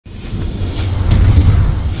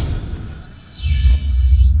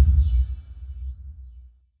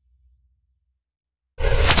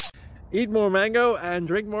Eat more mango and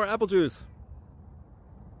drink more apple juice.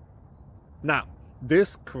 Now,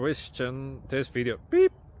 this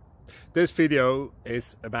video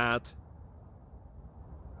is about...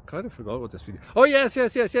 I kind of forgot what this video... Oh, yes.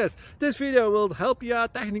 This video will help you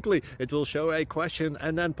out technically. It will show a question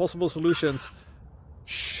and then possible solutions.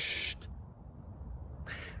 Shh.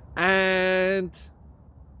 And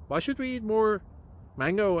why should we eat more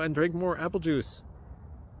mango and drink more apple juice?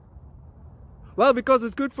 Well, because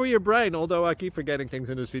it's good for your brain, although I keep forgetting things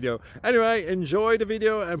in this video. Anyway, enjoy the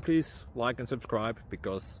video and please like and subscribe,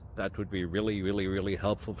 because that would be really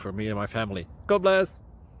helpful for me and my family. God bless!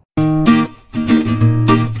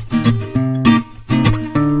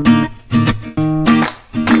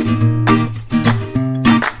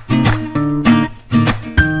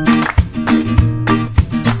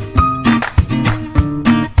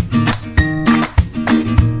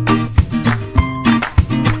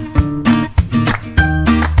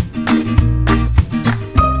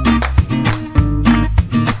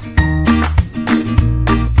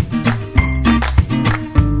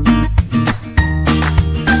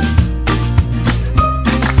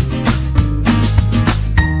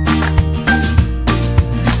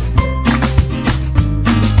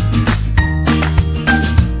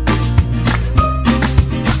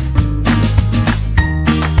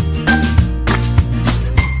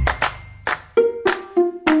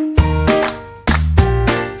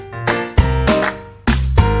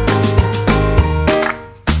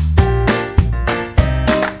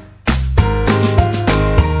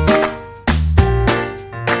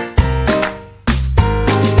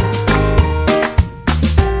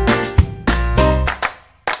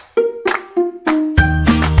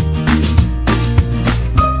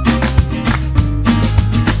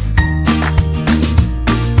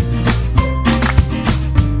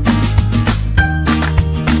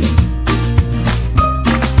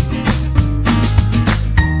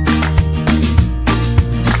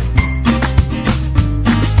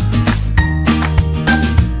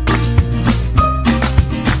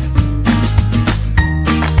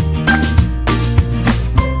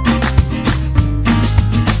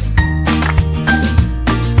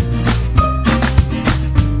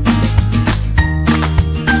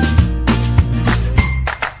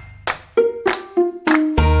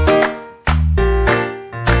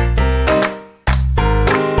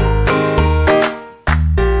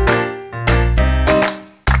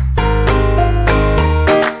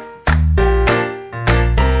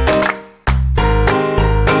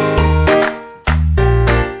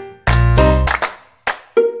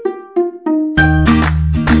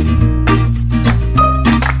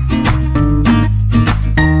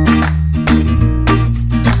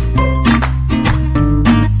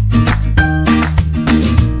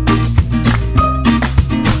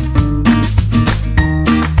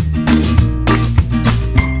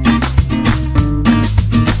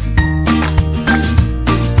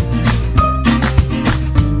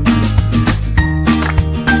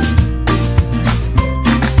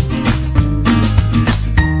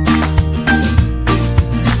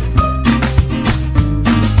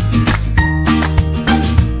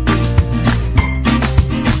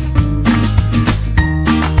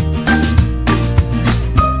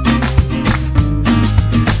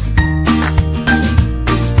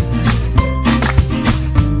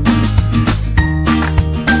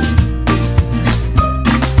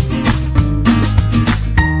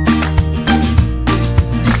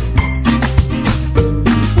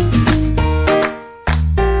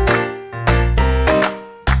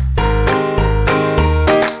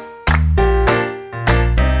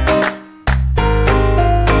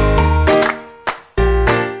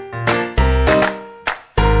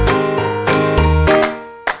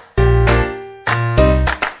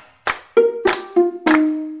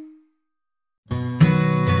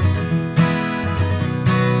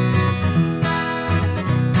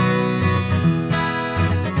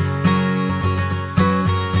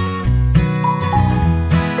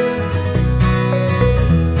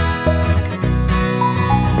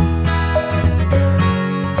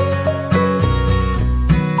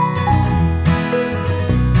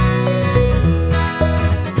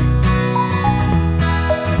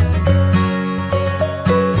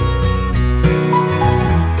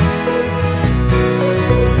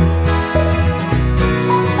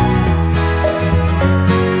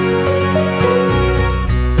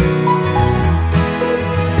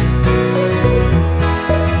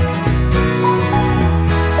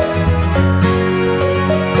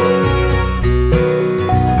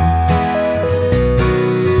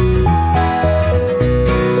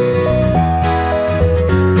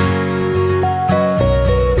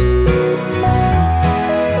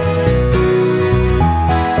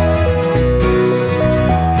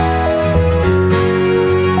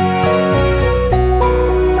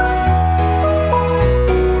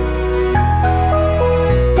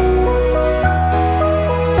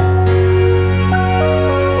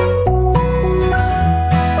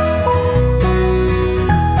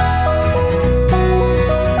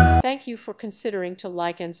 you for considering to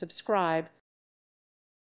like and subscribe.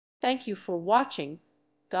 Thank you for watching.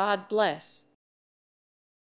 God bless.